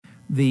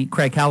the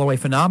Craig Callaway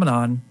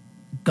phenomenon,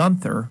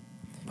 Guenther,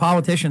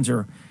 politicians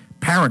are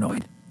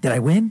paranoid. Did I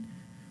win?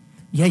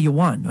 Yeah, you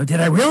won. Oh, did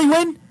I really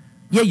win?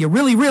 Yeah, you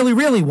really, really,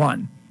 really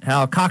won.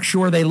 How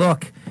cocksure they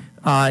look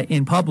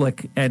in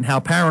public and how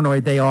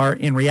paranoid they are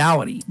in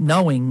reality,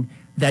 knowing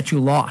that you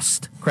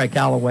lost. Craig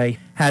Callaway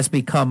has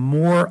become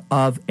more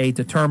of a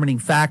determining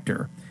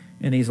factor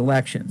in these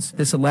elections.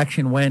 This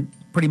election went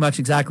pretty much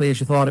exactly as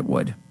you thought it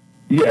would.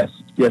 Yes,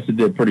 it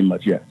did pretty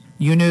much, yes.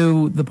 You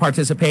knew the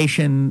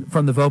participation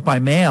from the vote by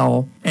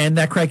mail and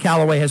that Craig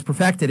Callaway has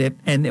perfected it.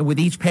 And with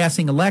each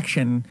passing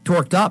election,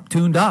 torqued up,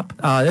 tuned up.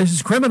 This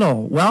is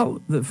criminal.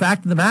 Well, the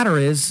fact of the matter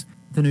is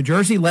the New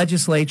Jersey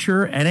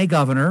legislature and a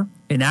governor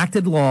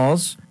enacted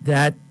laws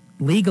that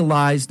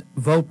legalized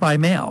vote by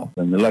mail.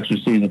 And the election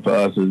season for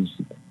us is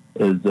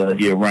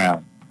year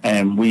round.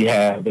 And we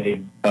have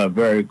a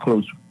very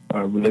close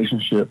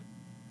relationship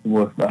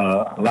with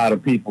a lot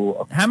of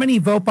people. How many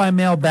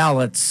vote-by-mail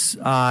ballots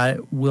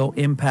will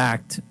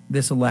impact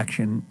this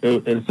election?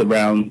 It's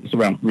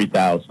around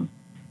 3,000.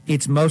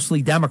 It's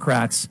mostly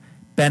Democrats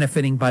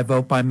benefiting by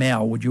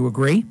vote-by-mail. Would you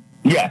agree?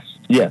 Yes.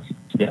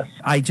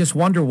 I just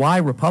wonder why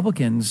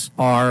Republicans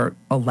are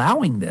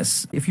allowing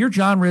this. If you're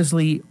John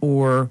Risley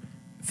or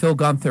Phil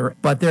Greenhead,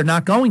 but they're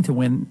not going to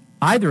win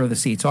either of the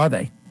seats, are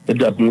they? It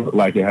doesn't look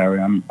like it, Harry.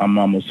 I'm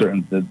almost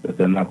certain that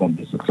they're not going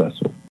to be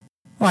successful.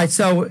 All right,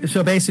 so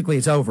basically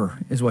it's over,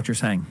 is what you're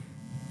saying.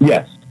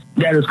 Yes,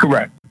 that is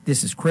correct.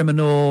 This is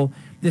criminal.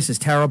 This is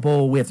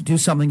terrible. We have to do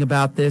something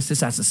about this.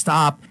 This has to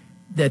stop.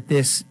 That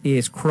this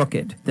is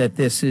crooked. That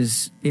this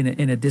is,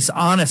 in a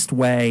dishonest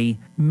way,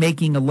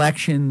 making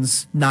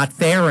elections not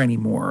fair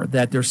anymore.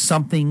 That there's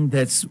something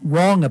that's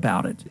wrong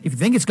about it. If you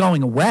think it's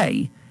going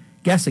away,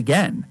 guess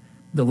again.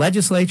 The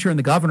legislature and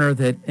the governor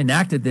that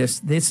enacted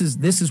this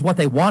is what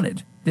they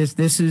wanted.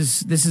 This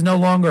is no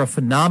longer a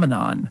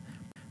phenomenon.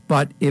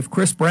 But if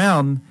Chris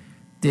Brown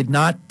did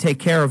not take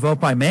care of vote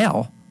by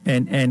mail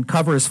and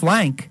cover his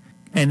flank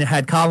and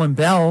had Colin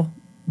Bell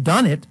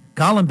done it,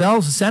 Colin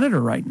Bell's a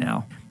senator right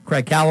now.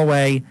 Craig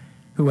Callaway,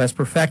 who has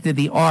perfected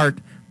the art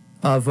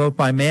of vote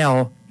by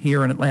mail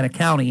here in Atlantic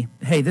County.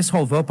 Hey, this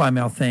whole vote by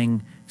mail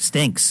thing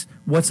stinks.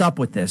 What's up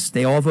with this?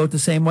 They all vote the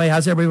same way?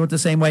 How's everybody vote the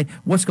same way?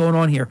 What's going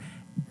on here?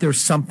 There's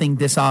something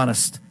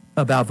dishonest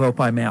about vote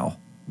by mail.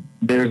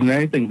 There's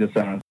anything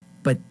dishonest.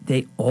 But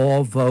they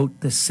all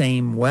vote the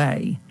same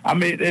way. I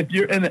mean, if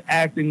you're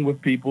interacting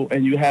with people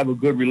and you have a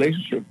good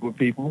relationship with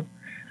people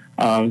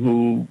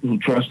who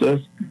trust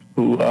us,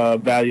 who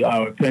value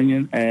our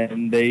opinion,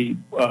 and they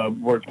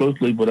work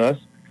closely with us,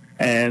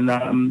 and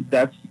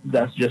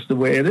that's just the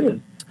way it is.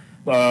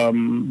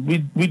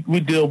 We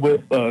deal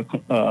with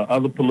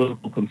other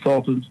political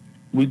consultants.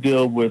 We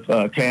deal with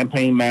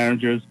campaign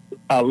managers.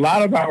 A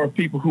lot of our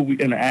people who we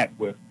interact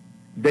with,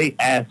 they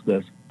ask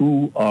us,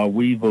 who are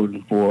we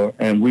voting for?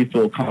 And we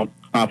feel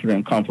confident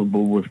and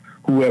comfortable with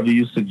whoever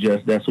you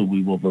suggest, that's who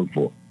we will vote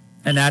for.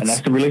 And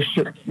that's the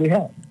relationship we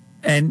have.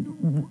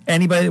 And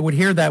anybody that would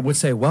hear that would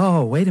say,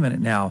 whoa, wait a minute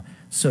now.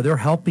 So they're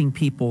helping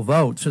people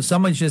vote. So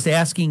someone's just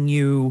asking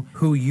you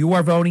who you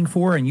are voting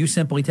for, and you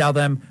simply tell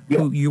them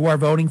who you are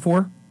voting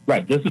for?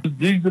 Right.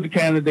 These are the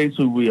candidates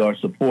who we are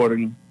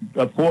supporting.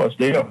 Of course,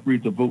 they are free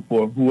to vote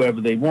for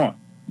whoever they want.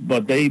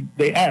 But they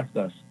asked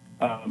us,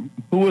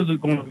 who is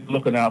it going to be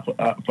looking out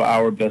for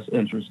our best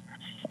interest?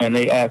 And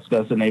they ask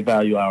us, and they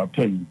value our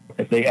opinion.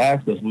 If they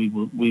ask us, we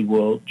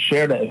will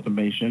share that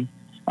information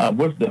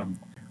with them.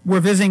 We're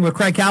visiting with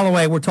Craig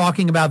Callaway. We're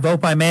talking about vote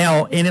by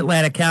mail in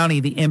Atlantic County,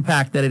 the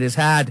impact that it has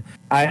had.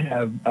 I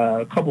have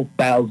a couple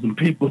thousand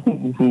people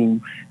who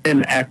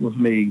interact with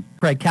me.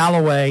 Craig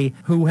Callaway,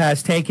 who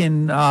has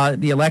taken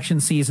the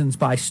election seasons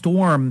by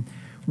storm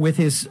with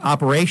his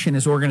operation,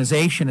 his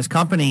organization, his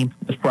company.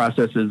 This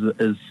process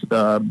is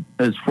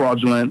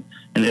fraudulent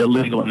and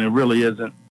illegal, and it really isn't.